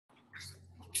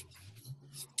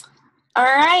All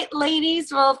right,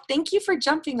 ladies. Well, thank you for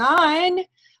jumping on.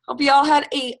 Hope you all had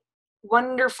a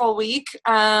wonderful week.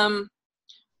 Mine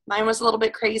was a little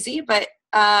bit crazy, but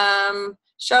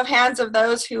show of hands of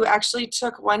those who actually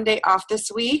took one day off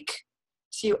this week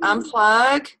to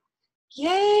unplug.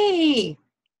 Yay!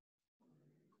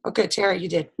 Oh, good, Tara, you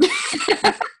did.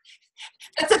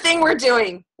 That's a thing we're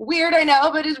doing. Weird, I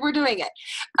know, but we're doing it.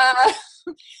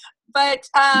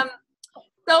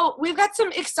 So we've got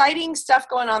some exciting stuff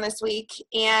going on this week,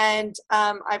 and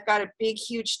I've got a big,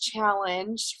 huge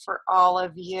challenge for all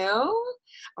of you.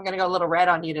 I'm going to go a little red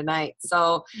on you tonight.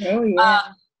 So, Oh, yeah.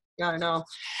 I know.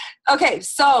 Okay,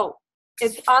 so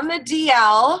it's on the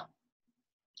DL,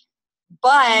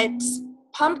 but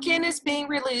Pumpkin is being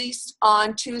released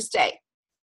on Tuesday.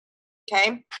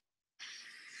 Okay?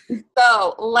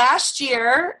 So last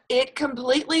year, it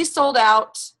completely sold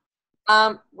out.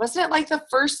 Wasn't it like the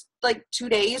first 2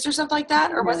 days or something like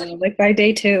that? Or was it like by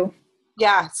day 2?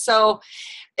 Yeah. So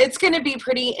it's going to be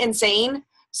pretty insane.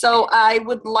 So I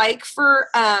would like for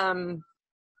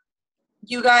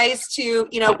you guys to,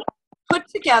 put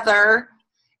together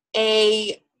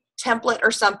a template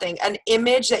or something, an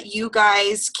image that you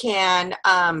guys can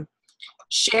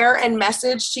share and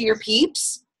message to your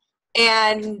peeps.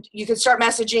 And you can start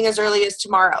messaging as early as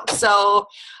tomorrow. So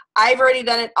I've already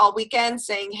done it all weekend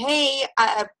saying, hey,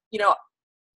 I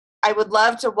would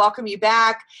love to welcome you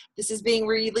back. This is being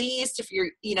released. If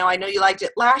you're, I know you liked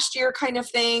it last year kind of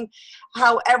thing.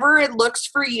 However it looks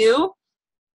for you.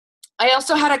 I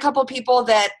also had a couple people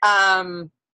that,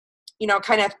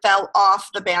 kind of fell off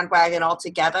the bandwagon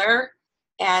altogether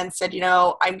and said,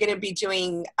 I'm going to be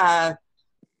doing a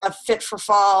fit for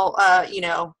fall,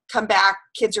 come back.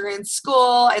 Kids are in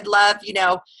school. I'd love,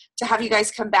 to have you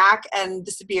guys come back, and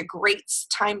this would be a great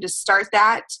time to start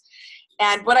that.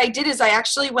 And what I did is I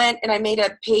actually went and I made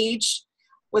a page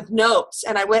with notes,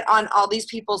 and I went on all these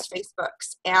people's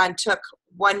Facebooks and took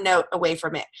one note away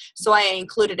from it. So I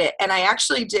included it, and I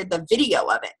actually did the video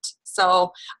of it.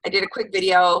 So I did a quick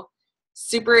video,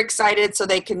 super excited, so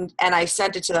they can, and I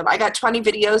sent it to them. I got 20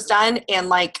 videos done in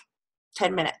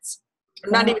 10 minutes.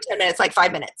 Not even 10 minutes,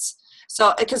 5 minutes.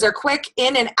 So, because they're quick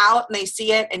in and out, and they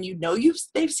see it, and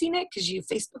they've seen it because you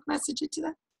Facebook message it to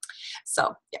them.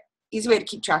 So, yeah, easy way to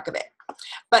keep track of it.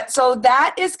 But so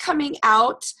that is coming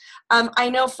out. I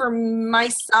know for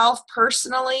myself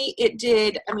personally, it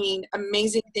did,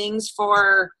 amazing things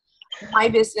for my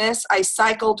business. I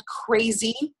cycled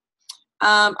crazy.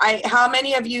 How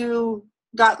many of you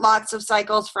got lots of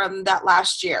cycles from that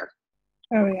last year?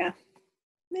 Oh, yeah.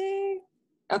 Me.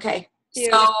 Okay.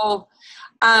 So,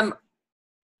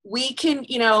 we can,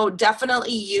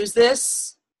 definitely use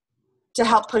this to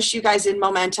help push you guys in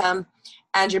momentum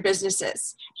and your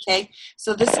businesses. Okay.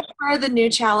 So this is where the new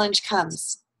challenge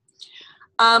comes.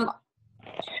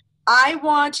 I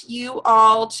want you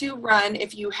all to run,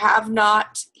 if you have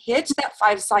not hit that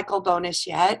 5 cycle bonus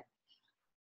yet,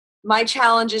 my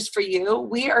challenge is for you.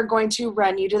 We are going to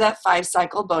run you to that 5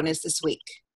 cycle bonus this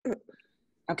week.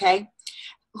 Okay.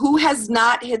 Who has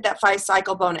not hit that 5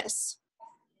 cycle bonus?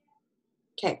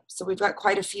 Okay, so we've got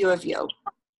quite a few of you.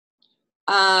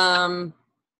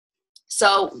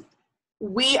 So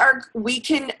we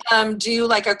can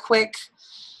do a quick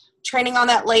training on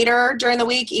that later during the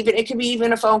week. It can be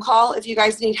even a phone call if you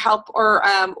guys need help or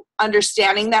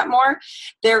understanding that more.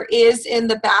 There is in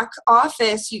the back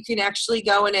office, you can actually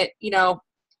go and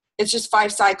it's just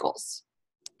 5 cycles.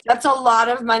 That's a lot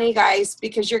of money, guys,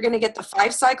 because you're going to get the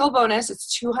 5 cycle bonus.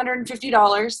 It's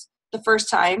 $250 the first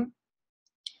time.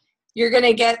 You're going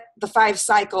to get the 5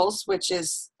 cycles, which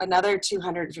is another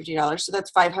 $250. So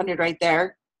that's $500 right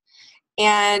there.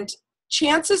 And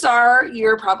chances are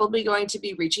you're probably going to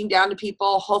be reaching down to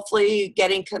people, hopefully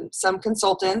getting some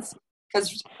consultants.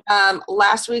 Because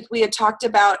last week we had talked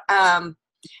about,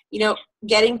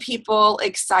 getting people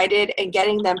excited and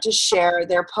getting them to share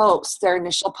their posts, their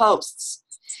initial posts.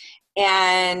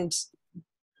 And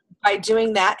by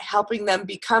doing that, helping them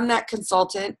become that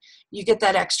consultant, you get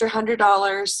that extra $100.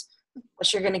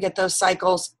 Plus you're going to get those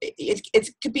cycles. It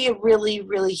could be a really,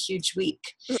 really huge week.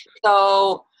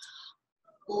 So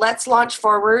let's launch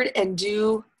forward and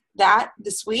do that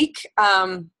this week.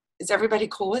 Is everybody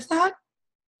cool with that?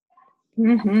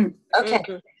 Mm-hmm. Okay.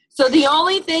 Mm-hmm. So the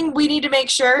only thing we need to make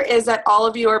sure is that all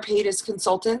of you are paid as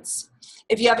consultants.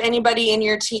 If you have anybody in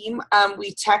your team,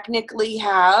 we technically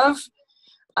have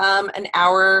an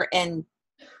hour and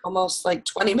almost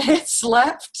 20 minutes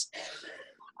left.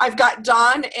 I've got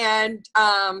Dawn, and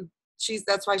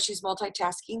that's why she's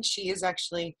multitasking. She is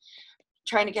actually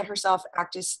trying to get herself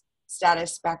active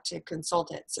status back to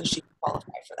consultant, so she can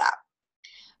qualify for that.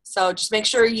 So just make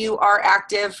sure you are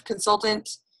active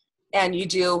consultant and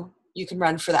you can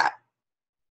run for that.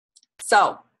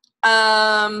 So,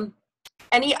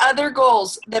 any other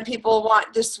goals that people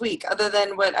want this week other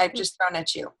than what I've just thrown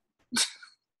at you?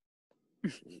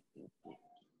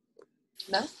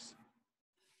 No?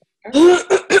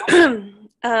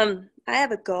 I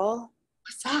have a goal.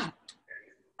 What's that?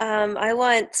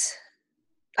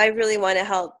 I really want to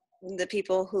help the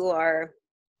people who are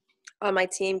on my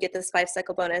team get this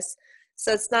 5-cycle bonus.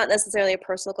 So it's not necessarily a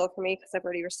personal goal for me because I've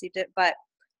already received it, but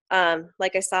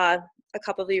like I saw a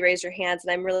couple of you raise your hands,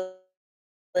 and I'm really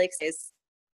excited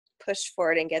to push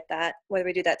forward and get that, whether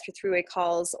we do that through three-way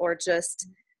calls or just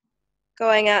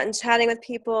going out and chatting with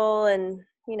people and,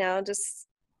 you know, just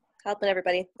helping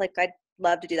everybody. Like, I'd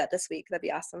love to do that this week. That'd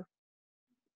be awesome.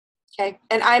 Okay.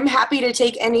 And I'm happy to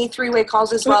take any three-way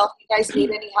calls as well if you guys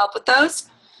need any help with those.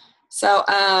 So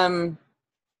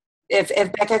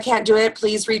if Becca can't do it,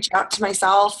 please reach out to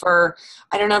myself, or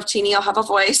I don't know if Teenie will have a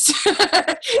voice,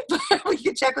 but we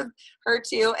can check with her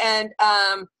too. And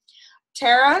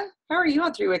Tara, how are you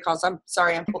on three-way calls? I'm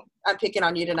sorry, I'm picking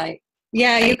on you tonight.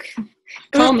 Yeah, you can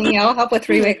call me. I'll help with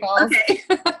three-way calls. Okay.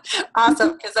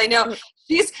 Awesome, because I know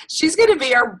she's going to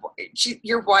be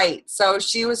you're white, so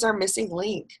she was our missing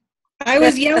link. I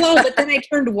was yellow, but then I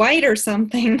turned white or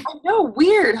something. I know,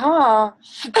 weird, huh?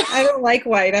 I don't like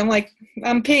white.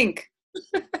 I'm pink.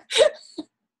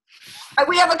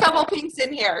 We have a couple pinks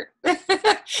in here.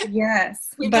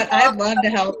 Yes, but I'd love to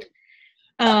help.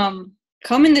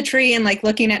 Combing the tree and like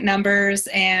looking at numbers,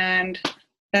 and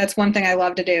that's one thing I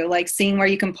love to do. Like seeing where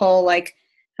you can pull like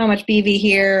how much BV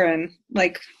here, and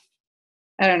like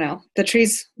I don't know. The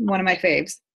tree's one of my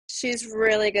faves. She's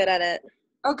really good at it.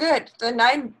 Oh, good.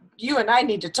 Then you and I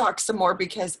need to talk some more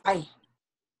because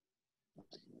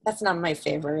that's not my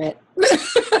favorite.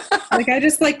 Like I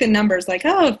just like the numbers. Like,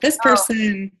 oh, this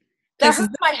person. That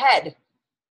hurts my head.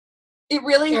 It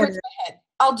really hurts my head.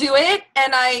 I'll do it,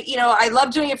 and I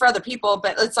love doing it for other people,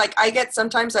 but it's like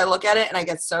sometimes I look at it and I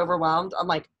get so overwhelmed. I'm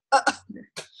like,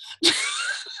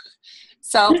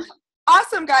 So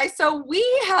awesome, guys. So we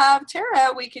have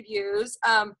Tara we could use.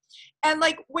 And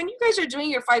like when you guys are doing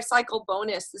your 5-cycle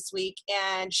bonus this week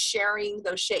and sharing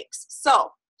those shakes.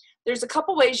 So there's a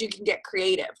couple ways you can get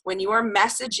creative when you are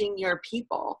messaging your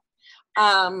people.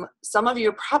 Some of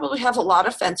you probably have a lot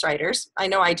of fence riders. I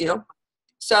know I do.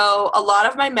 So a lot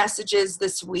of my messages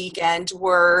this weekend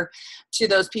were to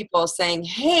those people saying,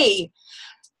 hey,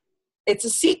 it's a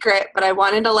secret, but I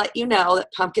wanted to let you know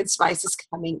that pumpkin spice is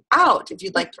coming out if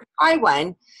you'd like to try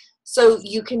one. So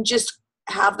you can just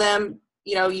have them,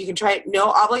 you can try it, no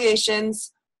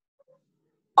obligations.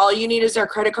 All you need is their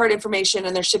credit card information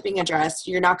and their shipping address.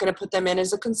 You're not going to put them in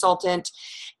as a consultant.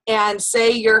 And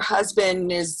say your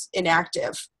husband is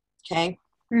inactive, okay?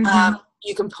 Mm-hmm.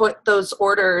 You can put those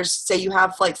orders, say you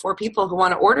have like 4 people who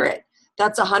want to order it.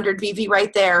 That's 100 BV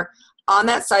right there on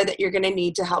that side that you're going to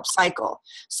need to help cycle.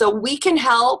 So we can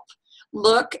help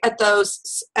look at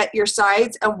at your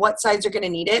sides and what sides are going to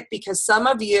need it, because some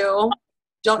of you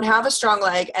don't have a strong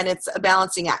leg and it's a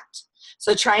balancing act.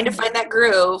 So trying to find that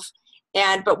groove,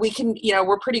 but we can,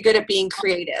 we're pretty good at being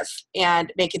creative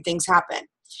and making things happen.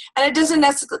 And it doesn't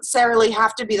necessarily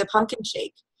have to be the pumpkin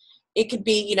shake. It could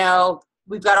be,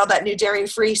 we've got all that new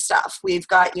dairy-free stuff. We've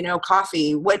got,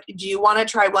 coffee. What do you want to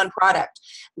try one product?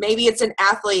 Maybe it's an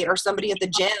athlete or somebody at the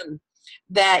gym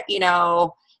that,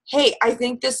 hey, I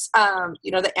think this,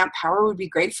 the Amp Power would be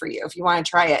great for you if you want to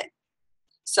try it.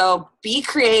 So be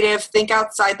creative, think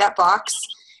outside that box,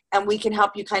 and we can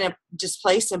help you kind of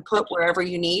displace and put wherever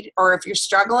you need. Or if you're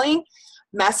struggling,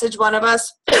 message one of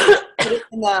us,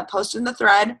 post in the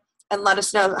thread, and let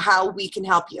us know how we can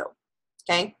help you.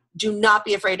 Okay? Do not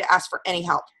be afraid to ask for any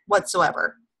help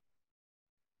whatsoever.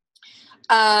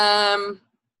 How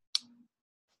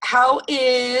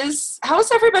is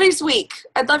everybody's week?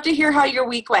 I'd love to hear how your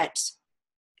week went.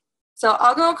 So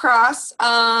I'll go across.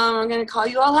 I'm going to call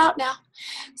you all out now.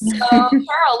 So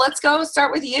Carol, let's go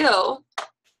start with you.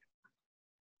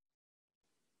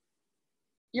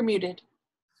 You're muted.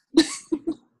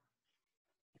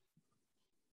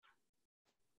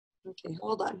 Okay,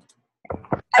 hold on.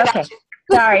 I got you.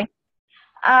 Sorry.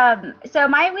 So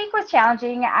my week was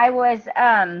challenging. I was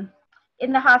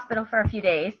in the hospital for a few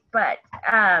days, but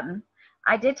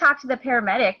I did talk to the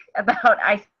paramedic about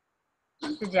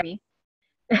oxygen.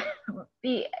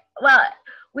 We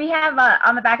have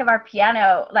on the back of our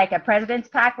piano, like a president's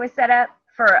pack was set up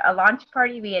for a launch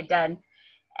party we had done,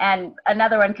 and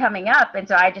another one coming up. And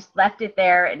so I just left it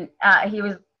there, and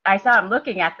I saw him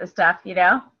looking at the stuff,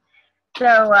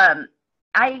 So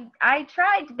I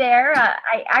tried there.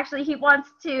 He wants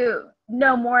to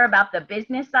know more about the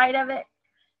business side of it.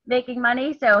 making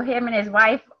money. So him and his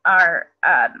wife are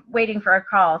waiting for a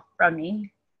call from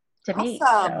me to meet.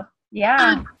 So,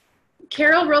 yeah.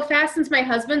 Carol, real fast, since my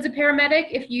husband's a paramedic,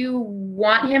 if you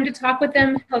want him to talk with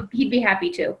them, he'd be happy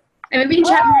to. I mean, we can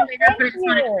chat more later, but I just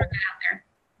wanted to throw that out there.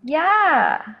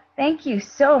 Yeah. Thank you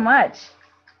so much.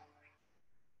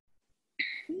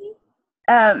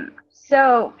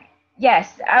 So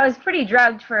yes, I was pretty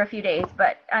drugged for a few days,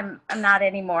 but I'm not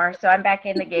anymore. So I'm back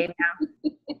in the game now.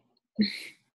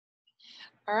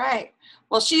 All right.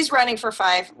 Well, she's running for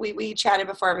 5. We chatted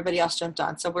before everybody else jumped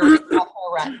on, so we're on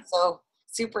her run. So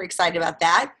super excited about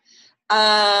that.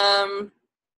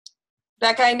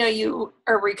 Becca, I know you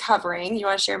are recovering. You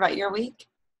want to share about your week?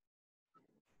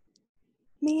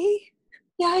 Me?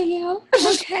 Yeah, you.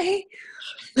 Okay.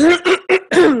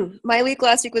 My week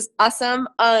last week was awesome.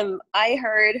 I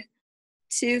heard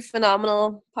 2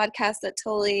 phenomenal podcasts that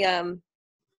totally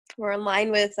were in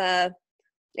line with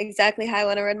exactly how I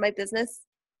want to run my business.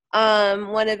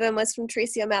 One of them was from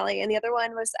Tracy O'Malley, and the other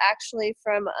one was actually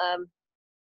from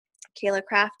Kayla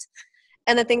Craft.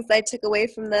 And the things that I took away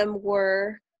from them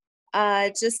were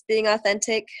just being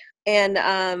authentic. And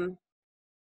I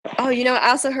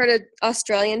also heard an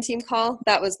Australian team call.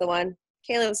 That was the one.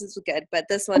 Kayla's was good, but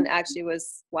this one actually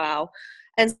was wow.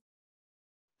 And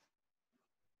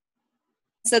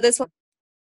so this one,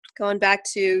 going back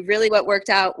to really what worked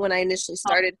out when I initially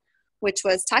started, which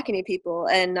was talking to people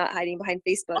and not hiding behind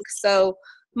Facebook. So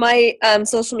my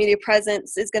social media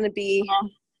presence is going to be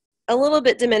a little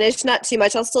bit diminished, not too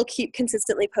much. I'll still keep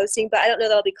consistently posting, but I don't know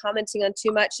that I'll be commenting on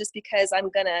too much just because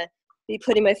I'm going to be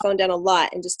putting my phone down a lot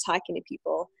and just talking to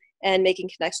people and making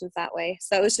connections that way.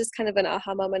 So it was just kind of an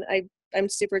aha moment. I'm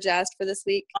super jazzed for this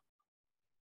week.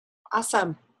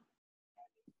 Awesome.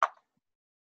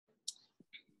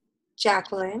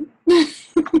 Jacqueline.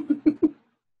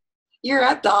 You're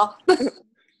up, doll.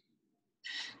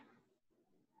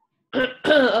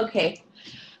 Okay.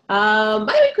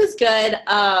 My week was good.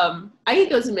 I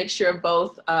think it was a mixture of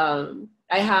both. I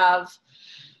have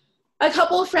a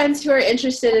couple of friends who are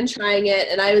interested in trying it,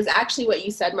 and I was actually what you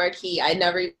said, Marquis. I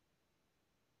never even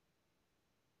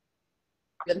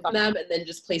thought of them, and then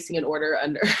just placing an order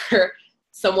under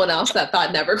someone else that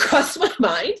thought never crossed my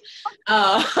mind.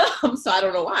 So I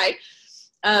don't know why.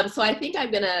 So I think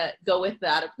I'm going to go with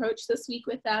that approach this week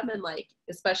with them, and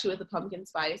especially with the pumpkin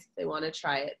spice, if they want to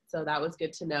try it. So that was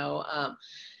good to know.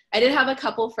 I did have a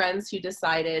couple friends who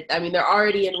decided, they're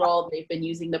already enrolled. They've been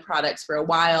using the products for a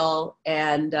while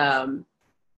and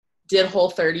did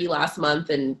Whole30 last month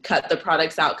and cut the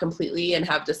products out completely and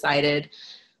have decided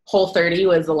Whole30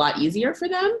 was a lot easier for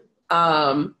them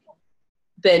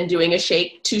than doing 2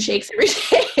 shakes every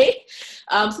day.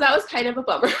 So that was kind of a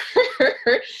bummer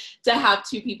to have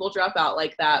 2 people drop out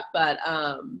like that. But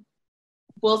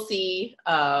we'll see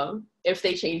if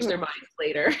they change their minds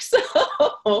later. So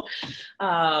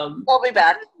They'll be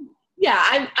back.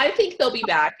 Yeah, I think they'll be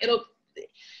back.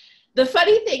 The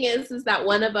funny thing is that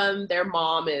one of them, their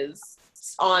mom is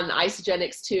on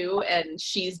Isagenix too, and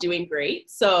she's doing great.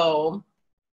 So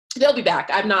they'll be back.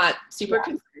 I'm not super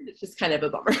concerned. It's just kind of a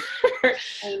bummer.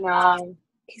 I know.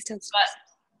 He's done.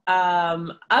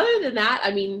 But other than that,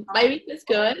 my week was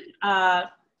good.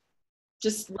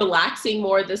 Just relaxing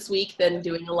more this week than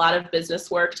doing a lot of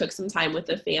business work. Took some time with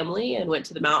the family and went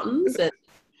to the mountains and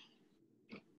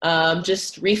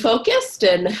just refocused.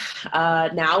 And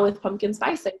now with pumpkin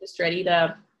spice, I'm just ready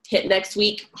to hit next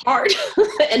week hard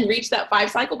and reach that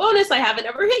 5-cycle bonus I haven't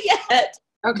ever hit yet.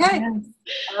 Okay. Yes.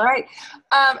 All right.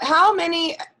 How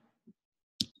many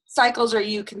cycles are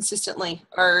you consistently?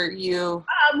 Are you?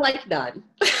 None.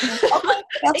 Okay,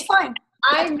 that's fine.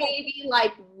 I maybe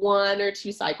 1 or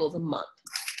 2 cycles a month.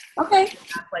 Okay.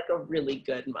 That's a really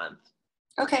good month.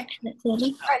 Okay.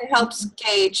 Kind of helps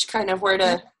gauge kind of where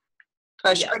to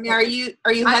push. Yeah. Now, are you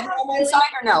heavy on one side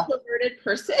or no? I'm a introverted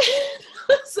person,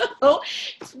 so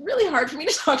it's really hard for me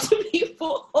to talk to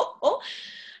people.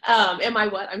 Am I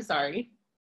what? I'm sorry.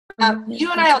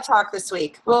 You and I will talk this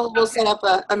week. We'll set up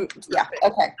a yeah.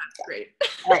 Okay. That's great.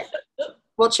 All right.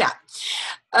 We'll chat.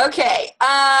 Okay.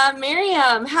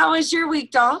 Miriam, how was your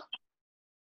week, doll?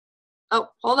 Oh,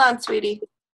 hold on, sweetie.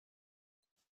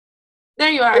 There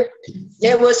you are.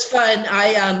 It was fun.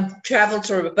 I traveled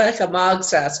to Rebecca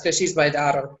Moggs' house because she's my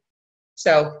daughter.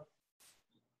 So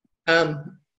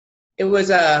it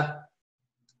was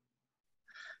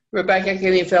Rebecca,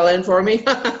 can you fill in for me?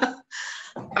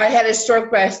 I had a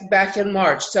stroke back in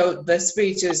March, so the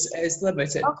speech is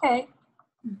limited. Okay.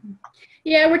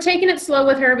 Yeah, we're taking it slow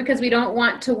with her because we don't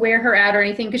want to wear her out or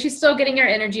anything because she's still getting her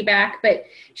energy back, but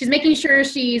she's making sure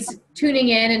she's tuning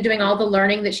in and doing all the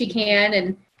learning that she can.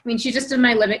 And she's just in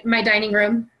my dining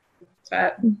room.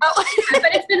 But Oh.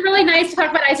 but it's been really nice to talk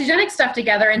about isogenic stuff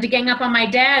together and to gang up on my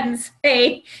dad and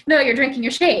say, no, you're drinking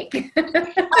your shake.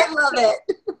 I love it.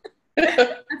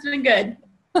 That's been good.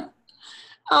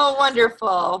 Oh,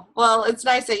 wonderful. Well, it's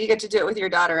nice that you get to do it with your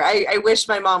daughter. I wish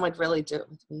my mom would really do it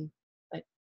with me.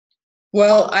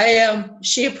 Well,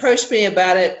 she approached me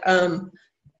about it,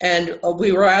 and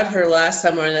we were out here last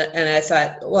summer, and I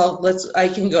thought, well, I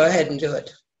can go ahead and do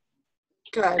it.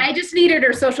 Good. I just needed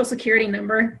her social security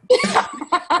number.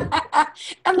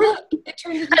 And look, it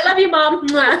turned I love you, Mom.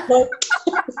 Mwah.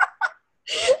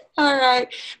 All right.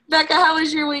 Becca, how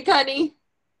was your week, honey?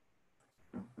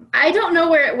 I don't know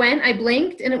where it went. I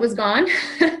blinked and it was gone.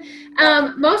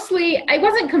 Mostly, I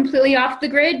wasn't completely off the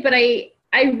grid, but I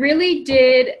really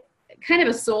did kind of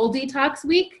a soul detox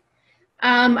week.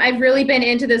 I've really been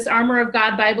into this Armor of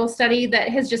God Bible study that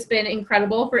has just been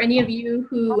incredible. For any of you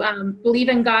who believe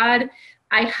in God,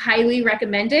 I highly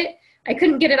recommend it. I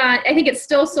couldn't get it on, I think it's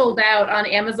still sold out on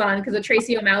Amazon because of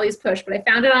Tracy O'Malley's push, but I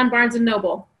found it on Barnes &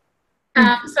 Noble.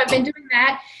 So I've been doing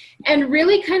that and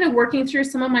really kind of working through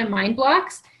some of my mind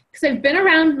blocks because I've been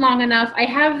around long enough. I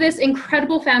have this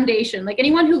incredible foundation. Like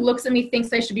anyone who looks at me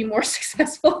thinks I should be more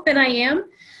successful than I am.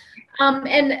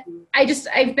 And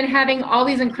I've been having all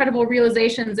these incredible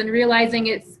realizations and realizing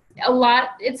it's a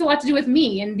lot to do with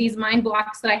me and these mind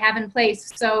blocks that I have in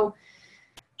place. So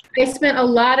I spent a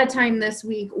lot of time this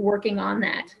week working on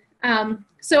that.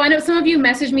 So I know some of you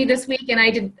messaged me this week and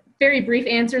I did very brief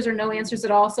answers or no answers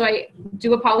at all. So I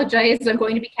do apologize. I'm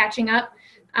going to be catching up.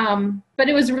 But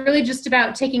it was really just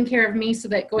about taking care of me so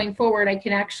that going forward, I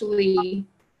can actually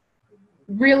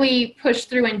really push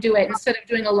through and do it instead of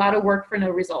doing a lot of work for no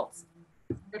results.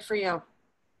 Good for you.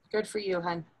 Good for you,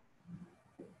 hon.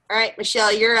 All right,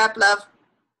 Michelle, you're up, love.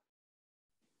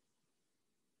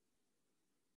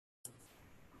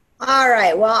 All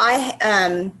right. Well,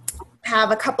 I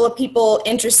have a couple of people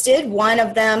interested. One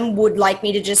of them would like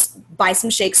me to just buy some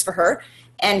shakes for her.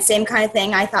 And same kind of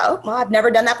thing. I thought, oh, well, I've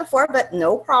never done that before, but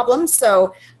no problem.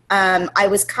 So I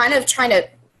was kind of trying to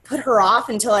put her off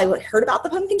until I heard about the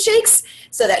pumpkin shakes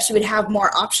so that she would have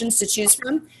more options to choose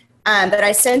from. But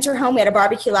I sent her home. We had a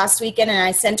barbecue last weekend, and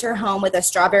I sent her home with a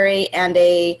strawberry and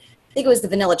I think it was the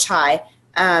vanilla chai.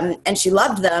 And she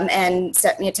loved them and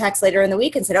sent me a text later in the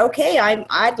week and said, okay,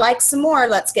 I'd like some more.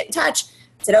 Let's get in touch.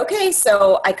 I said, okay.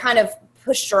 So I kind of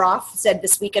pushed her off, said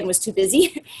this weekend was too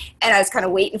busy. And I was kind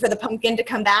of waiting for the pumpkin to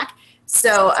come back.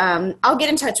 So I'll get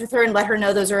in touch with her and let her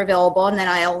know those are available. And then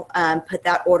I'll put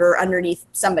that order underneath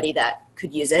somebody that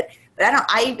could use it. But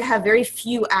I have very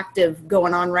few active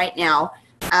going on right now.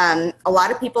 A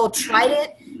lot of people tried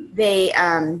it. They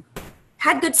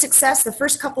had good success the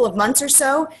first couple of months or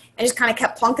so and just kind of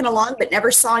kept plunking along, but never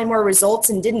saw any more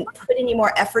results and didn't put any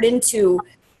more effort into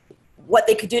what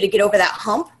they could do to get over that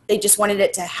hump. They just wanted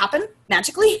it to happen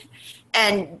magically.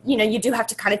 And, you do have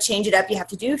to kind of change it up. You have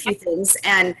to do a few things.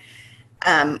 And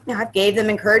I gave them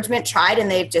encouragement, tried, and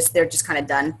they're just kind of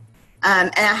done.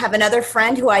 And I have another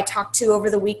friend who I talked to over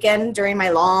the weekend during my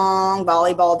long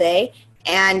volleyball day.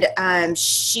 And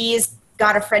she's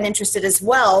got a friend interested as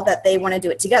well that they want to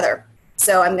do it together.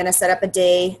 So I'm going to set up a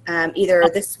day either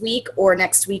this week or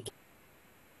next week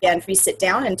and we sit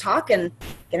down and talk and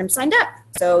get them signed up.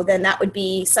 So then that would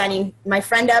be signing my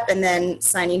friend up and then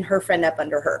signing her friend up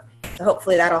under her. So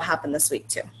hopefully that'll happen this week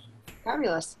too.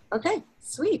 Fabulous. Okay,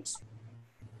 sweet.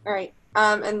 All right.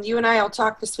 And you and I will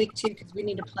talk this week too because we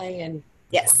need to play and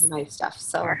yes, nice stuff.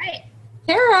 So, All right.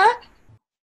 Tara,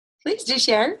 please do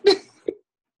share.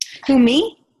 Who,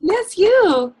 me? Yes,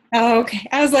 you. Oh, okay.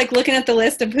 I was like looking at the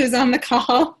list of who's on the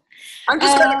call. I'm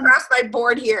just going across my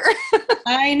board here.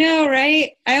 I know,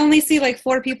 right? I only see like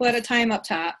 4 people at a time up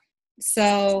top.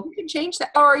 So you can change that.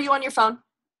 Oh, are you on your phone?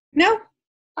 No.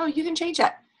 Oh, you can change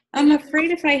that. I'm afraid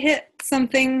if I hit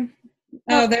something.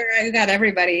 Oh, there, I got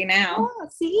everybody now. Oh,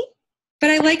 see?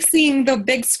 But I like seeing the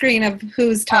big screen of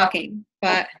who's talking.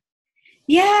 But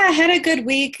yeah, I had a good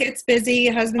week. It's busy.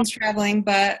 Husband's traveling,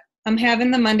 but I'm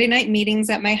having the Monday night meetings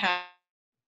at my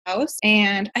house.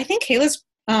 And I think Kayla's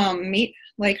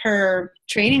her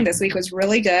training this week was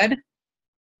really good.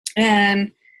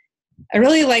 And I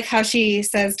really like how she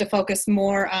says to focus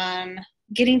more on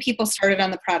getting people started on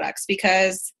the products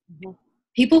because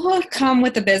people who have come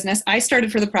with the business, I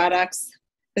started for the products.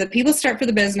 The people start for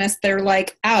the business, they're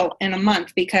like out in a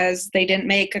month because they didn't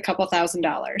make a couple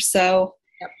 $1,000s. So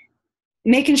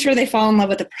making sure they fall in love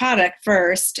with the product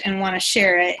first and want to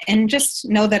share it and just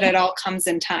know that it all comes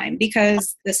in time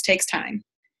because this takes time,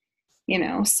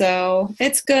 so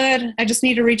it's good. I just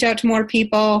need to reach out to more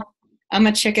people. I'm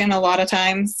a chicken a lot of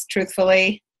times,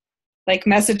 truthfully, like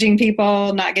messaging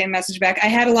people, not getting message back. I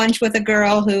had a lunch with a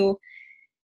girl who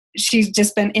she's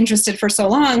just been interested for so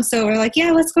long. So we're like,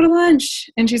 yeah, let's go to lunch.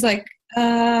 And she's like,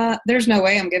 there's no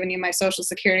way I'm giving you my social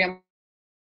security. I'm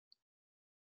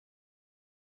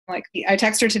like, I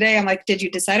text her today. I'm like, did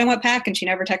you decide on what pack? And she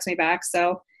never texts me back.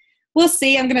 So we'll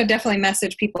see. I'm going to definitely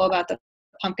message people about the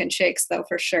pumpkin shakes though,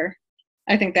 for sure.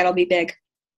 I think that'll be big.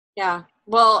 Yeah.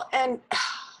 Well, and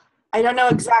I don't know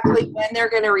exactly when they're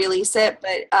going to release it,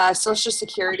 but Social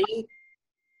Security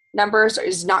numbers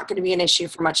is not going to be an issue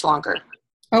for much longer.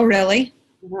 Oh, really?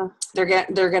 Mm-hmm.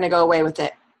 They're going to go away with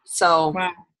it. So,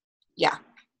 wow. Yeah.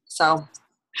 So,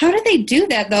 how do they do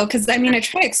that though? Because I mean, I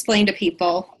try to explain to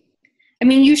people. I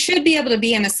mean, you should be able to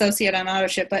be an associate on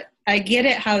AutoShip, but I get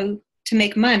it how to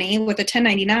make money with a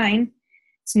 1099.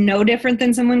 It's no different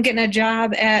than someone getting a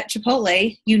job at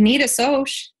Chipotle. You need a soc.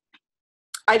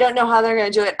 I don't know how they're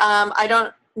going to do it. I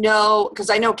don't know, because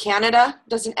I know Canada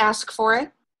doesn't ask for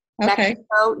it. Okay.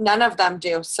 Mexico, none of them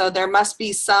do. So there must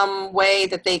be some way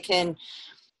that they can.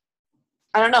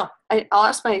 I don't know. I'll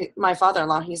ask my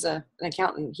father-in-law. He's an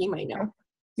accountant. He might know. So.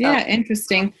 Yeah,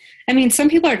 interesting. I mean, some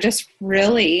people are just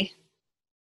really.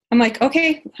 I'm like,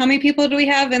 okay, how many people do we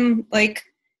have in like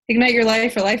Ignite Your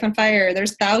Life or Life on Fire?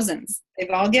 There's thousands. They've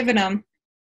all given them,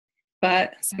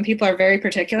 but some people are very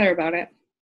particular about it.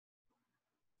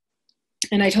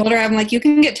 And I told her, I'm like, you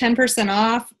can get 10%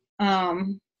 off.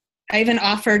 I even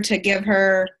offered to give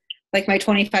her like my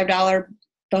 $25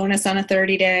 bonus on a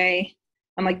 30-day.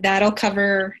 I'm like, that'll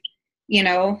cover,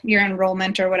 your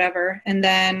enrollment or whatever. And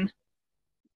then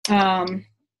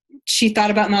she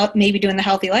thought about maybe doing the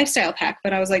healthy lifestyle pack,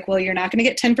 but I was like, well, you're not going to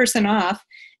get 10% off,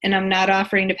 and I'm not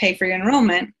offering to pay for your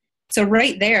enrollment. So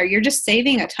right there, you're just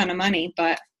saving a ton of money,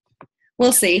 but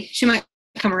we'll see. She might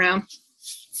come around.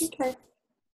 Okay.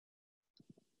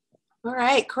 All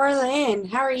right, Corlin,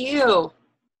 how are you?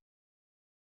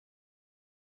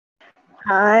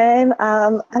 I'm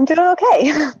doing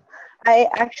okay. I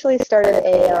actually started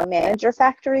a manager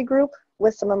factory group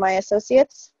with some of my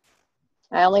associates.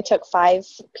 I only took 5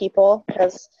 people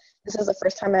because this is the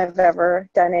first time I've ever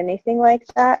done anything like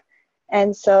that.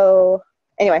 And so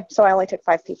anyway, so I only took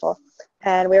 5 people.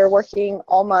 And we were working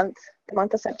all month, the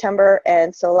month of September.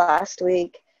 And so last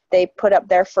week they put up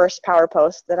their first power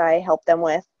post that I helped them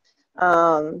with.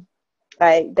 I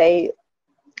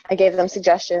gave them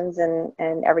suggestions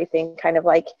and everything, kind of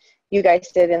like you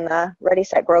guys did in the Ready,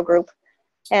 Set, Grow group.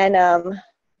 And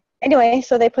anyway,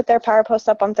 so they put their power post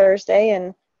up on Thursday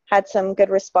and had some good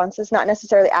responses, not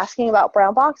necessarily asking about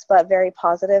Brown Box, but very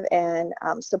positive and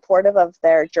supportive of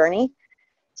their journey.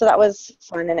 So that was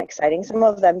fun and exciting. Some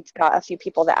of them got a few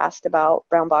people that asked about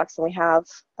Brown Box, and we have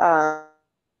a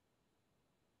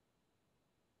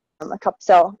couple.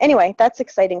 So anyway, that's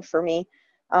exciting for me,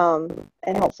 and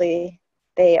hopefully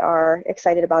they are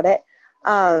excited about it.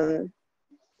 And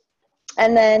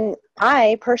then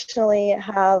I personally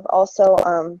have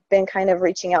also been kind of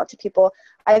reaching out to people.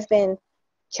 I've been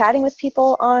chatting with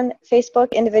people on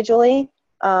Facebook individually,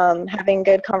 having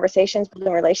good conversations,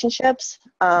 building relationships.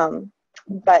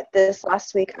 But this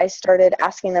last week, I started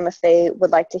asking them if they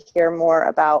would like to hear more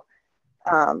about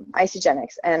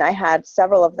Isagenix. And I had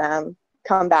several of them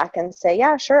come back and say,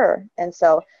 yeah, sure. And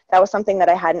so that was something that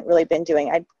I hadn't really been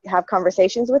doing. I'd have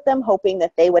conversations with them, hoping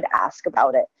that they would ask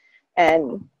about it.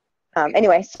 And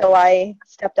anyway, so I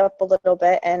stepped up a little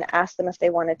bit and asked them if they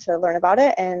wanted to learn about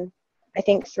it. And I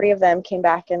think 3 of them came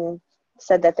back and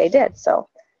said that they did. So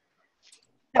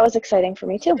that was exciting for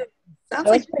me too. Sounds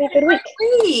like a pretty good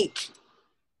week.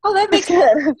 Oh, that makes me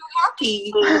so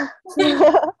happy.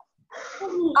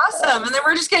 Awesome. And then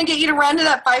we're just going to get you to run to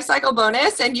that 5-cycle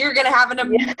bonus, and you're going to have an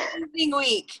amazing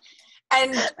week.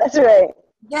 And that's right.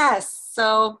 Yes.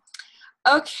 So,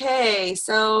 okay.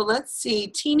 So let's see.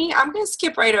 Teeny, I'm going to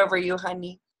skip right over you,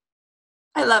 honey.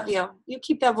 I love you. You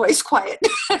keep that voice quiet.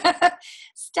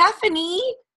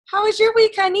 Stephanie, how was your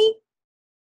week, honey?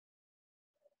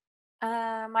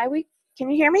 My week,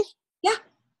 can you hear me? Yeah.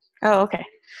 Oh, okay.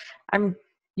 I'm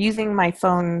using my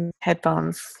phone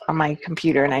headphones on my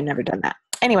computer, and I've never done that.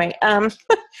 Anyway,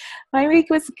 my week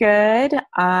was good.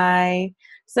 I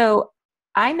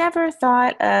never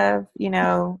thought of,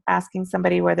 asking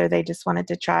somebody whether they just wanted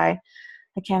to try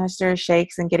a canister of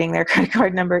shakes and getting their credit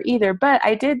card number either, but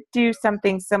I did do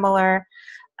something similar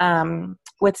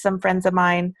with some friends of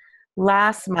mine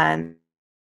last month.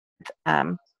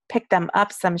 Picked them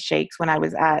up some shakes when I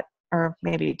was or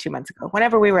maybe 2 months ago,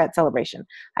 whenever we were at Celebration.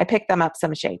 I picked them up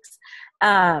some shakes.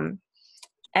 And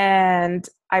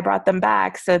I brought them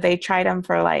back. So they tried them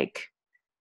for like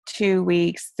 2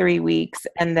 weeks, 3 weeks.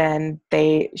 And then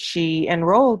she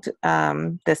enrolled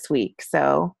this week.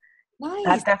 So nice.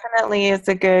 That definitely is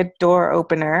a good door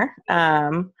opener.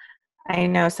 I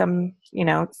know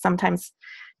sometimes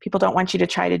people don't want you to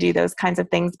try to do those kinds of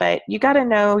things, but you got to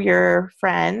know your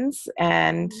friends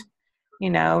and,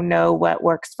 know what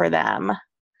works for them.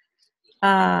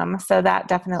 So that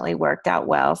definitely worked out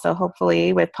well. So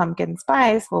hopefully with pumpkin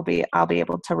spice, I'll be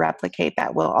able to replicate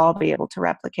that. We'll all be able to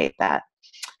replicate that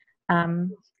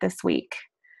this week.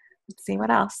 Let's see what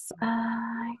else.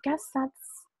 I guess that's,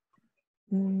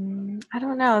 I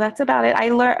don't know. That's about it. I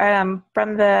learned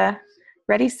from the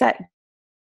Ready, Set,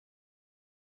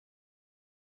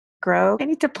 Grow. I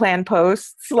need to plan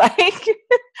posts. Like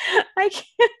I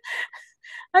can't.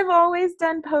 I've always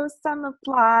done posts on the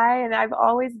fly, and I've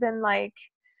always been like,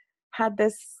 had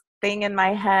this thing in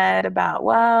my head about,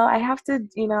 well, I have to,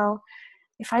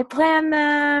 if I plan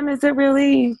them, is it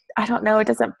really, I don't know, it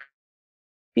doesn't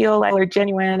feel like they're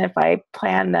genuine if I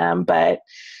plan them, but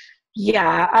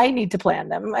yeah, I need to plan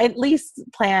them. At least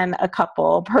plan a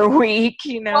couple per week,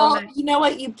 Well, you know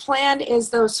what you planned is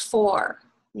those 4.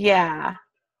 Yeah.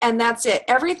 And that's it.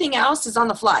 Everything else is on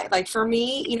the fly. Like for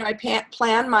me, I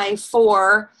plan my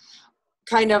 4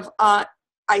 kind of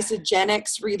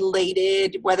Isagenix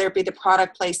related, whether it be the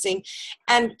product placing.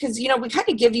 And because, we kind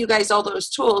of give you guys all those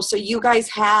tools. So you guys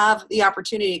have the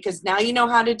opportunity, because now you know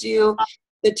how to do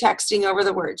the texting over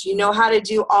the words. You know how to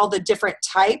do all the different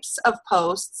types of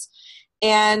posts.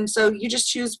 And so you just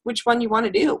choose which one you want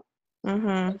to do.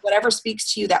 Mm-hmm. Whatever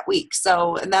speaks to you that week.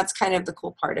 So, and that's kind of the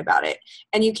cool part about it.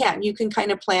 And you can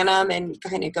kind of plan them and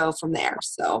kind of go from there.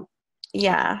 So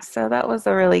yeah, so that was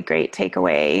a really great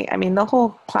takeaway. I mean, the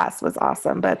whole class was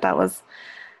awesome, but that was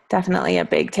definitely a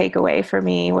big takeaway for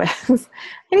me. Was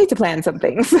I need to plan some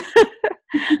things.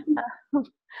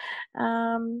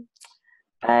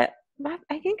 But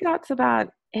I think that's about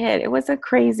it. It was a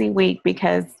crazy week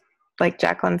because, like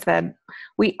Jacqueline said,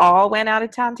 we all went out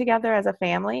of town together as a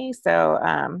family. So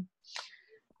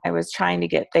I was trying to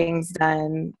get things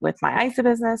done with my ISA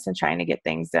business and trying to get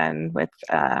things done with,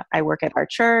 I work at our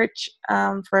church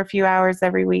for a few hours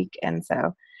every week. And so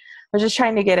I was just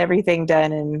trying to get everything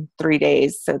done in 3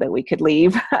 days so that we could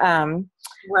leave. Right. So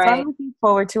I'm looking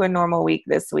forward to a normal week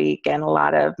this week and a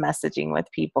lot of messaging with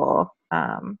people.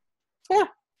 Yeah.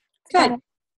 Good.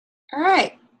 All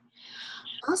right.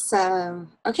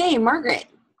 Awesome. Okay, Margaret.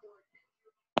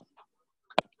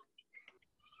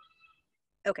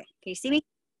 Okay, can you see me?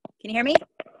 Can you hear me?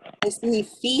 I see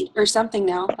feet or something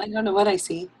now. I don't know what I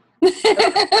see.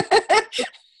 I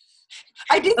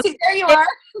did see. There you are.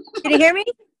 Can you hear me?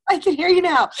 I can hear you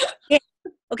now.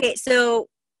 Okay, so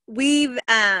we've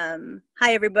hi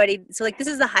everybody. So like this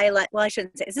is the highlight. Well, I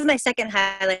shouldn't say. This is my second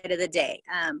highlight of the day.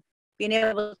 Being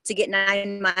able to get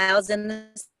 9 miles in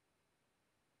this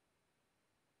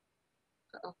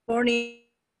morning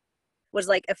was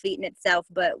like a feat in itself.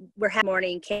 But we're having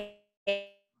morning came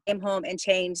home and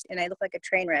changed, and I look like a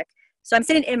train wreck. So I'm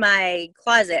sitting in my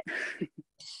closet.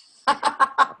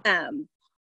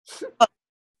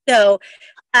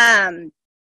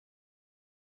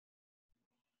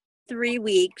 3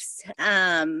 weeks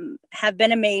have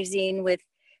been amazing with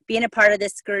being a part of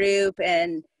this group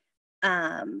and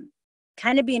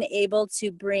kind of being able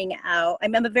to bring out,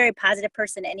 I'm a very positive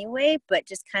person anyway, but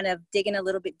just kind of digging a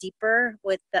little bit deeper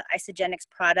with the Isagenix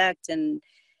product and,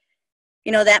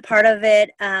 that part of it,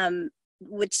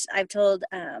 which I've told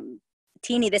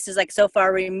Teeny, this is like so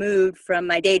far removed from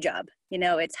my day job.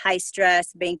 It's high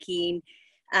stress banking.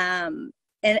 And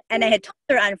I had told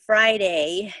her on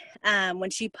Friday when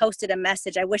she posted a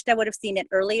message, I wished I would have seen it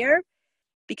earlier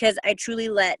because I truly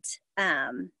let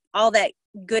all that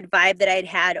good vibe that I'd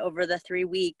had over the 3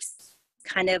 weeks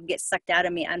kind of get sucked out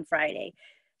of me on Friday.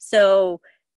 So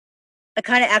I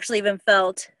kind of actually even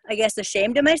felt, I guess,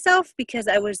 ashamed of myself because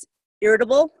I was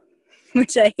irritable,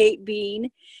 which I hate being.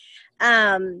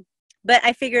 But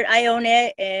I figured I own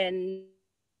it and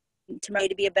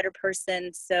to be a better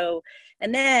person. So,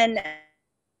 and then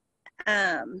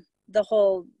the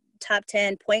whole top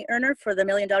 10 point earner for the $1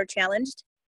 Million Challenge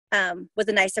was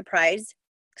a nice surprise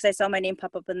because I saw my name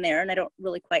pop up in there and I don't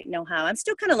really quite know how. I'm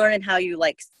still kind of learning how you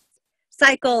like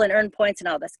cycle and earn points and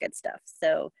all this good stuff.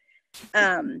 So,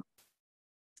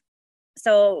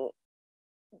 so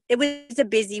it was a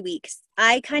busy week.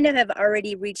 I kind of have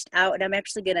already reached out and I'm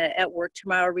actually going to, at work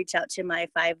tomorrow, reach out to my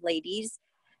 5 ladies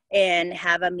and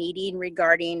have a meeting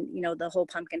regarding, the whole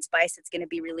pumpkin spice that's going to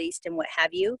be released and what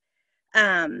have you.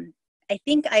 I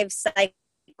think I've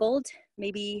cycled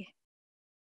maybe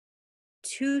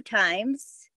 2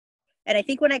 times. And I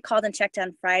think when I called and checked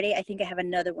on Friday, I think I have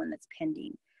another one that's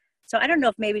pending. So I don't know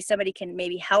if maybe somebody can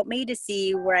maybe help me to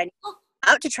see where I'm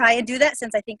out to try and do that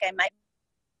since I think I might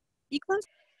be close.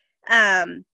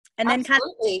 And then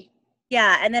Absolutely.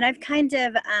 and then I've kind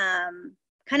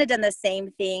kind of done the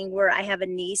same thing where I have a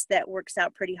niece that works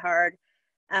out pretty hard.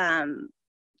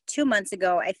 2 months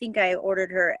ago, I think I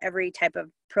ordered her every type of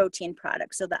protein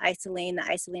product. So the Isoline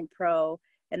Pro,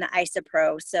 and the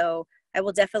IsoPro. So I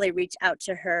will definitely reach out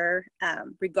to her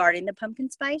regarding the pumpkin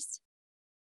spice.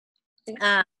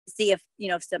 See if,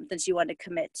 if something she wanted to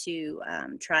commit to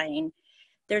trying.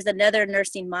 There's another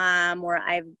nursing mom where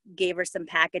I gave her some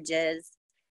packages.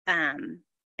 And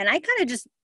I kind of just,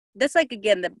 that's like,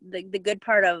 again, the good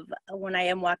part of when I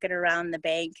am walking around the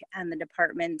bank and the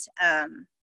department,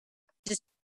 just,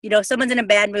 if someone's in a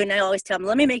bad mood, and I always tell them,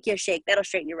 let me make you a shake. That'll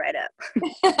straighten you right up.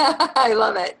 I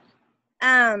love it.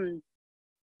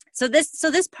 So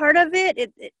this part of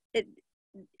it,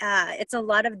 it's a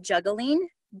lot of juggling,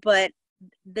 but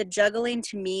the juggling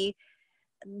to me,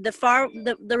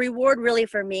 the reward really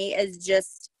for me is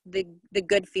just the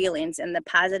good feelings and the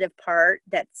positive part.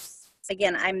 That's,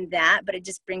 again, I'm that, but it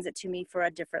just brings it to me for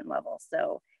a different level.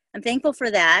 So I'm thankful for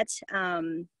that.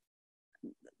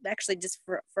 Actually just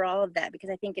for all of that, because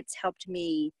I think it's helped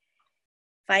me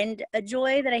find a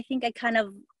joy that I think I kind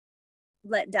of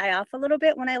let die off a little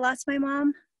bit when I lost my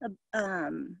mom,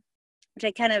 which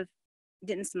I kind of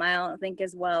didn't smile, I think,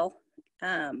 as well.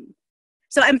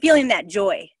 So I'm feeling that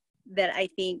joy that I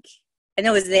think I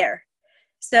know is there.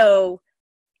 So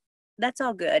that's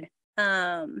all good.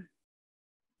 Yeah.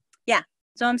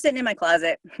 So I'm sitting in my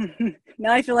closet.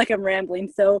 Now I feel like I'm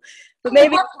rambling. So, but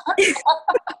maybe.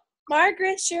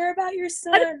 Margaret, share about your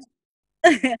son.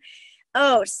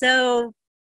 Oh, so,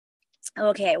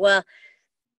 okay. Well,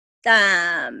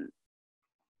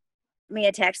 me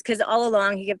a text, because all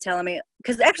along he kept telling me,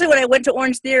 because actually when I went to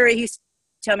Orange Theory, he used to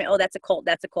tell me, oh, that's a cult.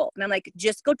 And I'm like,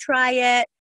 just go try it.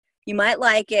 You might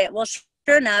like it. Well,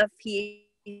 sure enough, he's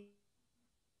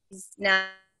now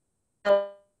an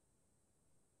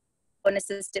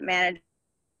assistant manager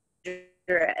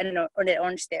at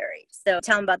Orange Theory. So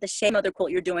tell him about the shame other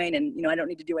cult you're doing, and I don't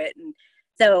need to do it. And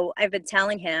so I've been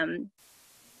telling him,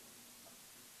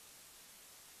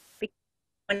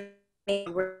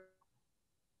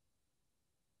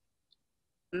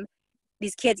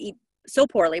 these kids eat so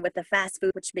poorly with the fast food,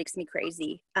 which makes me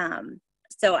crazy.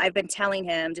 So I've been telling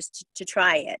him just to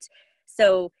try it.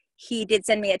 So he did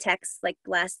send me a text like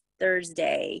last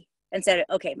Thursday and said,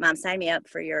 okay, Mom, sign me up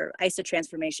for your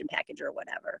isotransformation package or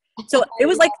whatever. So it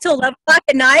was like till 11 o'clock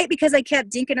at night, because I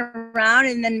kept dinking around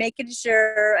and then making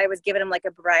sure I was giving him like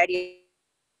a variety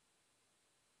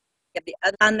of the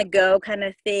other on the go kind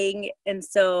of thing. And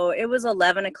so it was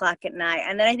 11 o'clock at night.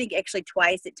 And then I think actually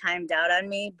twice it timed out on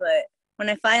me. But when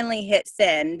I finally hit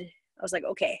send, I was like,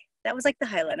 okay, that was like the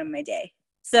highlight of my day.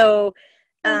 So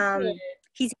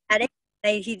he's had it.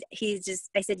 I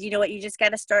said, you know what, you just got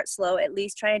to start slow. At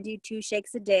least try and do 2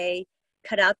 shakes a day.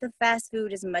 Cut out the fast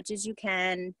food as much as you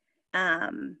can.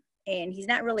 And he's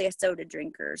not really a soda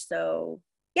drinker. So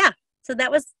yeah, so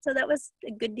that was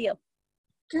a good deal.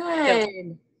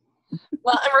 Good.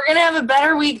 Well, and we're going to have a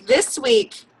better week this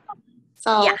week.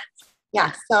 So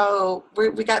yeah, so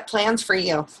we got plans for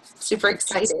you. Super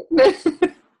excited.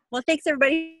 Well, thanks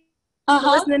everybody for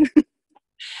listening.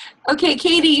 Okay,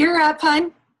 Katie, you're up,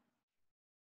 hon.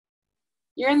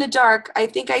 You're in the dark. I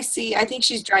think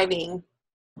she's driving.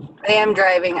 I am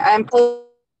driving. I'm pulling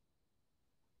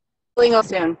off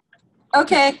soon.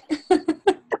 Okay.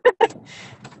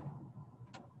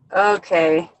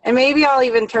 Okay. And maybe I'll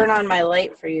even turn on my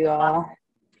light for you all.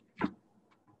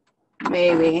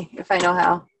 Maybe, if I know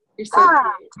how. You're so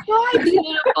cute. Hi,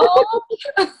 beautiful.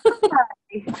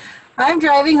 I'm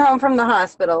driving home from the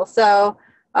hospital. So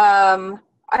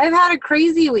I've had a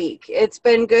crazy week. It's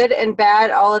been good and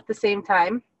bad all at the same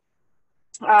time.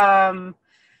 But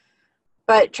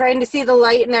trying to see the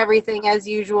light and everything as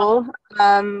usual.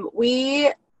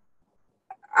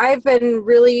 I've been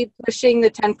really pushing the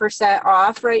 10%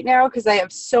 off right now because I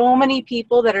have so many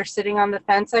people that are sitting on the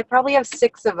fence. I probably have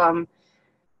 6 of them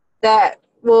that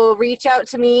will reach out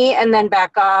to me and then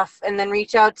back off, and then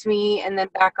reach out to me and then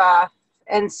back off.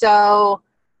 And so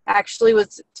actually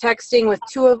was texting with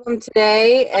 2 of them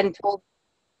today and told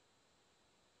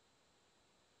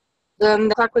them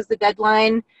the clock was the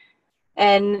deadline,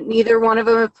 and neither one of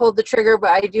them have pulled the trigger,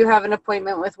 but I do have an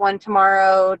appointment with one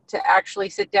tomorrow to actually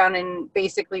sit down and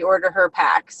basically order her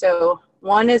pack. So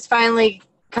one is finally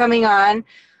coming on.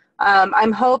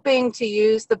 I'm hoping to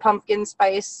use the pumpkin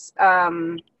spice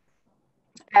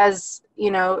as,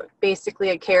 basically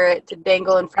a carrot to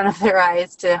dangle in front of their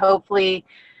eyes to hopefully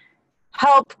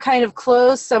help kind of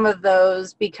close some of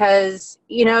those, because,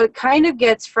 it kind of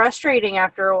gets frustrating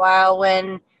after a while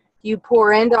when you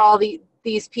pour into all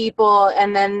these people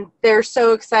and then they're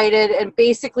so excited and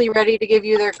basically ready to give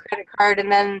you their credit card,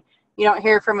 and then you don't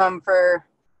hear from them for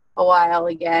a while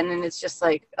again. And it's just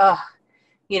like,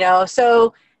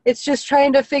 so it's just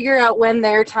trying to figure out when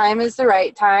their time is the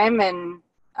right time, and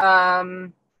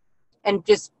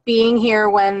just being here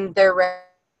when they're ready.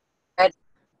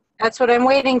 That's what I'm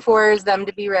waiting for, is them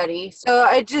to be ready. So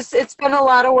it's been a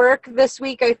lot of work this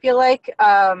week, I feel like.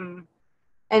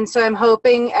 And so I'm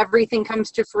hoping everything comes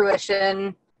to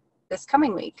fruition this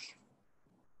coming week.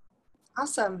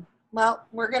 Awesome. Well,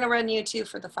 we're going to run you too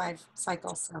for the 5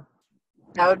 cycles. So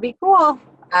that would be cool.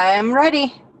 I'm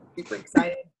ready. Super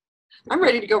excited. I'm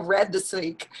ready to go red this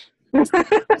week. I'm so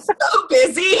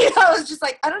busy. I was just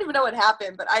like, I don't even know what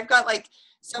happened, but I've got like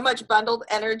so much bundled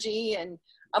energy and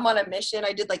I'm on a mission.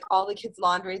 I did like all the kids'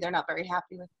 laundry. They're not very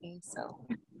happy with me. So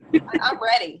I'm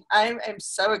ready. I'm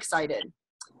so excited.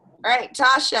 All right,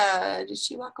 Tasha, did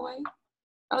she walk away?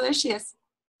 Oh, there she is.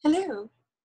 Hello.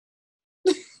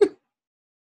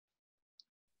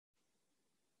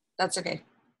 That's okay.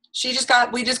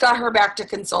 We just got her back to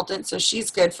consultant, so she's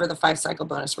good for the 5 cycle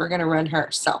bonus. We're going to run her.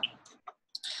 So,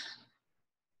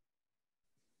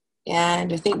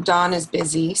 and I think Dawn is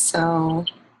busy. So,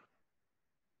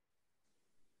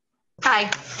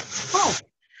 hi. Oh,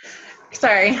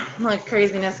 sorry, like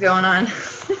craziness going on.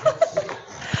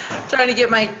 Trying to get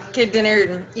my kid dinner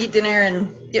and eat dinner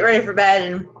and get ready for bed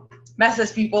and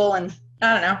message people and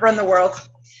I don't know, run the world.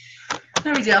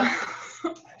 No big deal.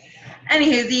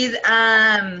 Anywho,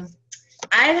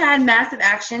 I've had massive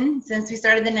action since we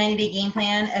started the 90-day game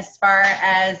plan as far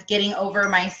as getting over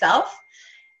myself.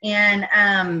 And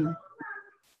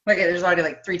look, there's already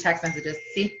like 3 text messages.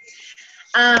 See?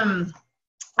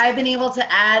 I've been able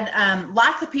to add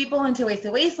lots of people into Waist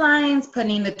to Waistlines,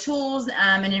 putting the tools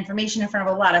and information in front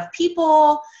of a lot of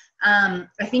people. I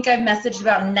think I've messaged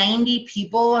about 90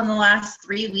 people in the last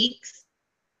 3 weeks.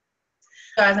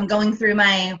 So as I'm going through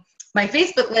my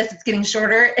Facebook list, it's getting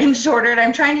shorter and shorter. And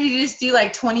I'm trying to just do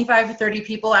like 25 to 30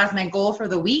 people as my goal for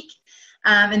the week.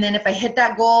 And then if I hit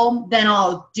that goal, then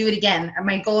I'll do it again.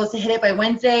 My goal is to hit it by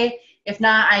Wednesday. If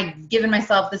not, I've given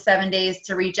myself the 7 days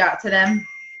to reach out to them.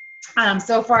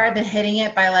 So far, I've been hitting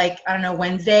it by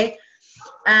Wednesday.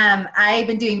 I've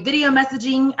been doing video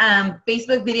messaging.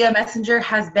 Facebook Video Messenger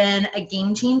has been a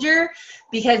game changer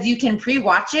because you can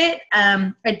pre-watch it.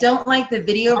 I don't like the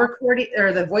video recording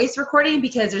or the voice recording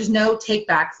because there's no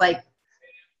takebacks. Like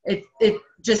it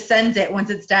just sends it once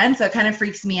it's done, so it kind of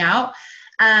freaks me out.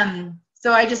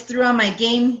 So I just threw on my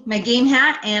game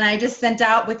hat and I just sent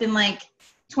out within like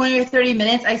 20 or 30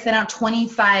 minutes. I sent out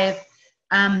 25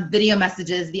 video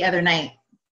messages the other night.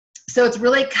 So it's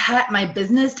really cut my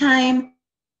business time.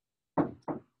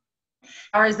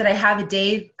 Hours that I have a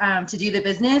day to do the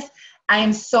business, I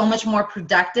am so much more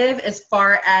productive as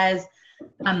far as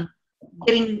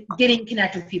getting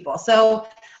connected with people. So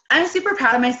I'm super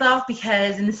proud of myself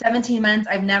because in the 17 months,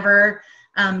 I've never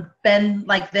been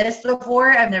like this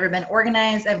before. I've never been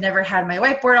organized. I've never had my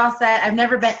whiteboard all set. I've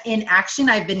never been in action.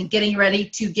 I've been getting ready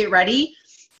to get ready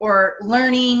or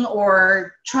learning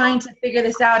or trying to figure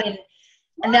this out. And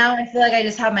now I feel like I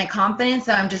just have my confidence,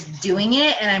 so I'm just doing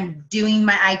it and I'm doing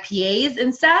my IPAs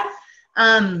and stuff.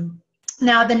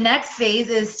 Now the next phase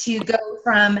is to go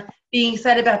from being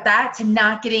excited about that to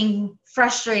not getting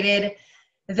frustrated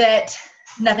that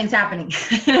nothing's happening.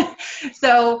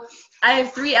 So I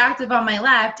have 3 active on my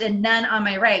left and none on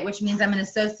my right, which means I'm an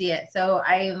associate. So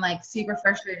I am like super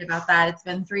frustrated about that. It's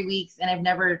been 3 weeks and I've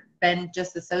never been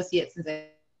just associate since I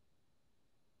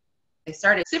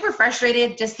started. Super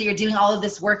frustrated just that you're doing all of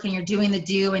this work and you're doing the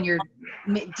do and you're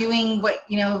doing what,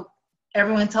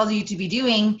 everyone tells you to be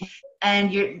doing.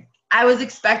 And I was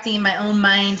expecting in my own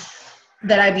mind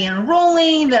that I'd be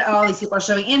enrolling, that all these people are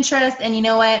showing interest. And you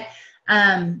know what?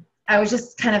 I was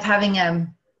just kind of having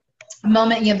a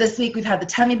moment, this week we've had the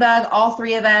tummy bug, all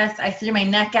 3 of us. I threw my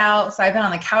neck out. So I've been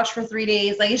on the couch for 3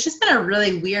 days. Like, it's just been a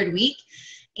really weird week.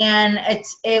 And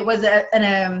it was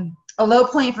a low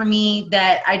point for me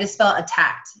that I just felt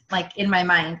attacked, like in my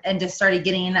mind, and just started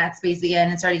getting in that space again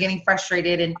and started getting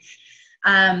frustrated.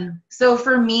 And so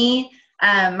for me,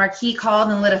 Marquis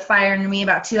called and lit a fire under me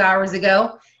about 2 hours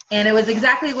ago. And it was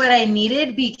exactly what I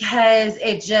needed because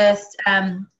it just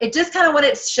kind of what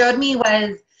it showed me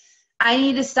was I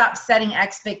need to stop setting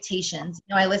expectations.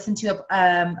 I listened to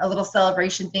a little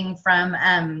celebration thing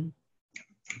from,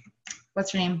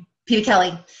 what's her name? Peter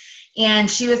Kelly.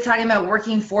 And she was talking about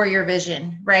working for your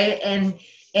vision, right?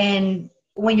 And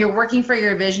when you're working for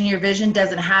your vision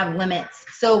doesn't have limits.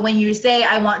 So when you say,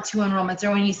 I want 2 enrollments,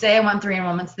 or when you say, I want 3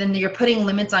 enrollments, then you're putting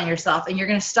limits on yourself, and you're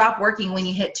going to stop working when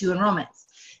you hit 2 enrollments.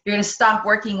 You're going to stop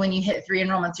working when you hit 3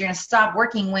 enrollments. You're going to stop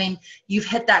working when you've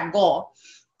hit that goal.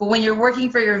 But when you're working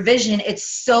for your vision, it's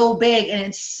so big and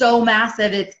it's so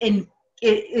massive.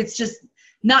 it's just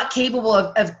not capable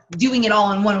of doing it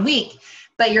all in 1 week,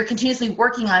 but you're continuously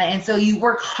working on it. And so you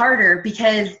work harder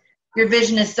because your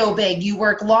vision is so big. You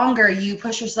work longer, you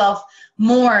push yourself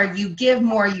more, you give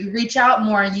more, you reach out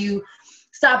more, you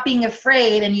stop being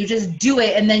afraid and you just do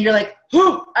it. And then you're like,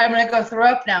 whew, I'm going to go throw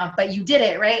up now, but you did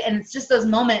it, right? And it's just those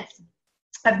moments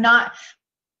of not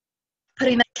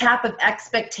putting the cap of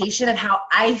expectation of how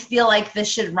I feel like this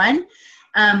should run.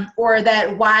 Or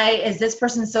that why is this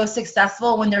person so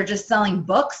successful when they're just selling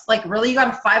books? Like, really, you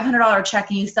got a $500 check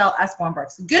and you sell Usborne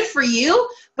books. Good for you,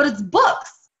 but it's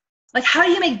books. Like, how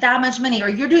do you make that much money? Or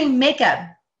you're doing makeup.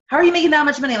 How are you making that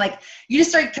much money? Like, you just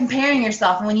start comparing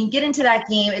yourself. And when you get into that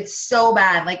game, it's so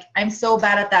bad. Like, I'm so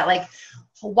bad at that. Like,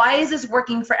 why is this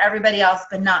working for everybody else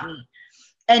but not me?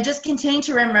 And just continue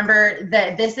to remember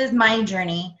that this is my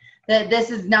journey, that this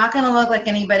is not going to look like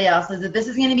anybody else's, that this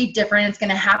is going to be different. It's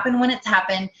going to happen when it's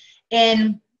happened.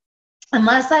 And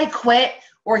unless I quit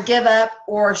or give up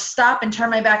or stop and turn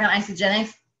my back on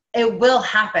Isagenix, it will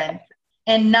happen.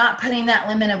 And not putting that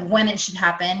limit of when it should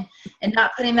happen and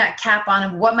not putting that cap on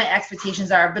of what my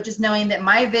expectations are, but just knowing that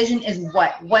my vision is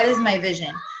what? What is my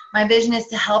vision? My vision is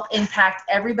to help impact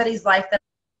everybody's life that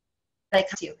I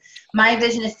come to. My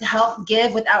vision is to help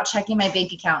give without checking my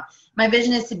bank account. My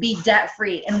vision is to be debt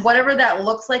free. And whatever that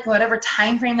looks like, whatever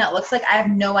time frame that looks like, I have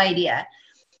no idea.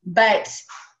 But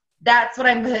that's what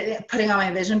I'm putting on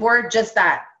my vision board, just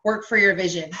that. Work for your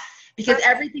vision. Because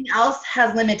everything else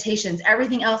has limitations.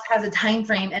 Everything else has a time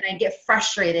frame, and I get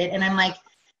frustrated. And I'm like,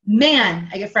 man,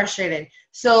 I get frustrated.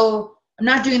 So I'm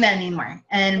not doing that anymore.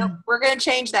 And no, we're going to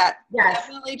change that. Yes.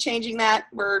 Definitely changing that.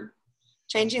 We're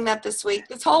changing that this week.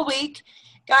 This whole week,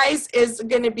 guys, is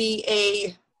going to be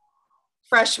a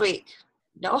fresh week.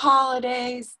 No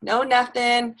holidays, no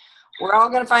nothing. We're all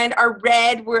going to find our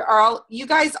red. You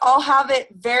guys all have it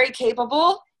very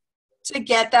capable to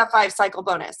get that 5-cycle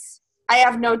bonus. I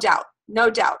have no doubt.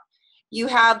 You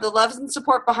have the love and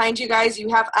support behind you guys. You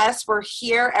have us. We're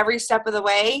here every step of the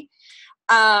way.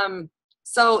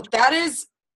 So that is,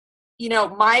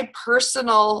 my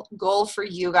personal goal for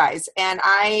you guys. And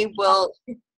I've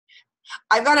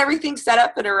got everything set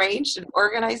up and arranged and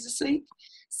organized this week.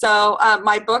 So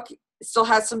my book still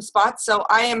has some spots. So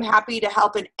I am happy to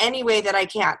help in any way that I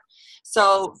can.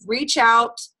 So reach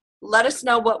out. Let us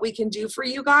know what we can do for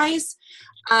you guys.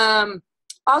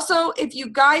 Also, if you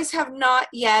guys have not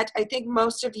yet, I think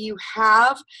most of you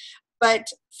have, but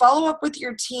follow up with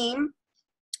your team,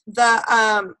 the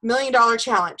 $1 Million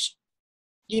Challenge.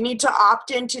 You need to opt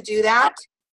in to do that.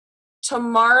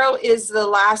 Tomorrow is the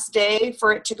last day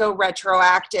for it to go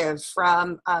retroactive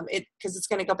from because it's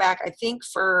going to go back, I think,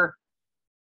 for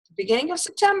the beginning of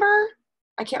September.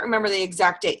 I can't remember the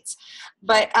exact dates,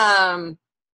 but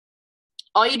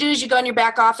all you do is you go in your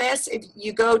back office. If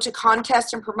you go to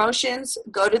contest and promotions,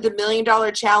 go to the $1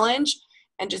 Million Challenge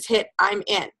and just hit I'm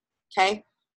in. Okay.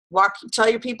 Tell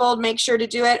your people, make sure to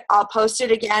do it. I'll post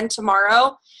it again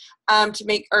tomorrow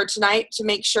tonight to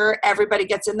make sure everybody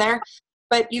gets in there.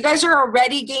 But you guys are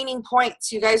already gaining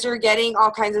points. You guys are getting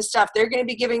all kinds of stuff. They're going to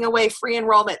be giving away free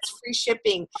enrollments, free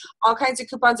shipping, all kinds of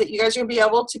coupons that you guys are going to be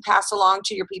able to pass along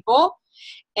to your people.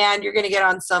 And you're going to get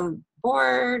on some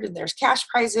board, and there's cash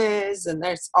prizes, and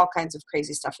there's all kinds of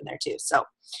crazy stuff in there too. So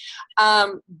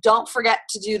don't forget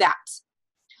to do that.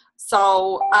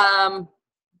 So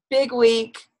big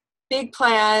week, big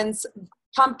plans.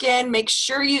 Pumpkin, make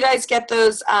sure you guys get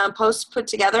those posts put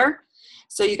together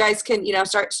so you guys can,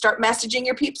 start messaging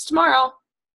your peeps tomorrow.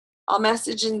 I'll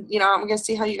message and, I'm going to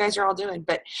see how you guys are all doing,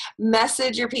 but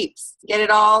message your peeps, get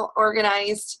it all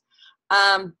organized.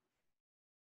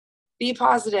 Be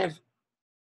positive.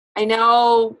 I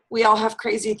know we all have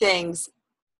crazy things,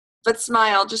 but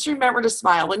smile. Just remember to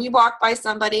smile. When you walk by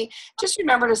somebody, just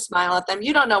remember to smile at them.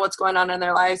 You don't know what's going on in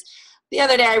their lives. The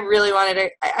other day, I really wanted to,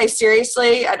 I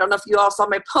seriously, I don't know if you all saw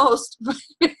my post, but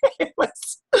it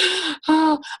was,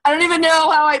 I don't even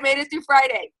know how I made it through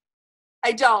Friday.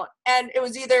 I don't. And it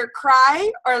was either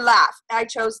cry or laugh. I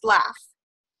chose laugh.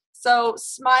 So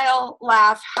smile,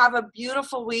 laugh, have a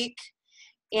beautiful week.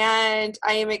 And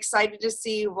I am excited to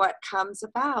see what comes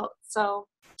about. So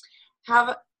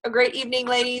have a great evening,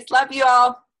 ladies. Love you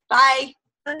all. Bye.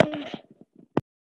 Bye.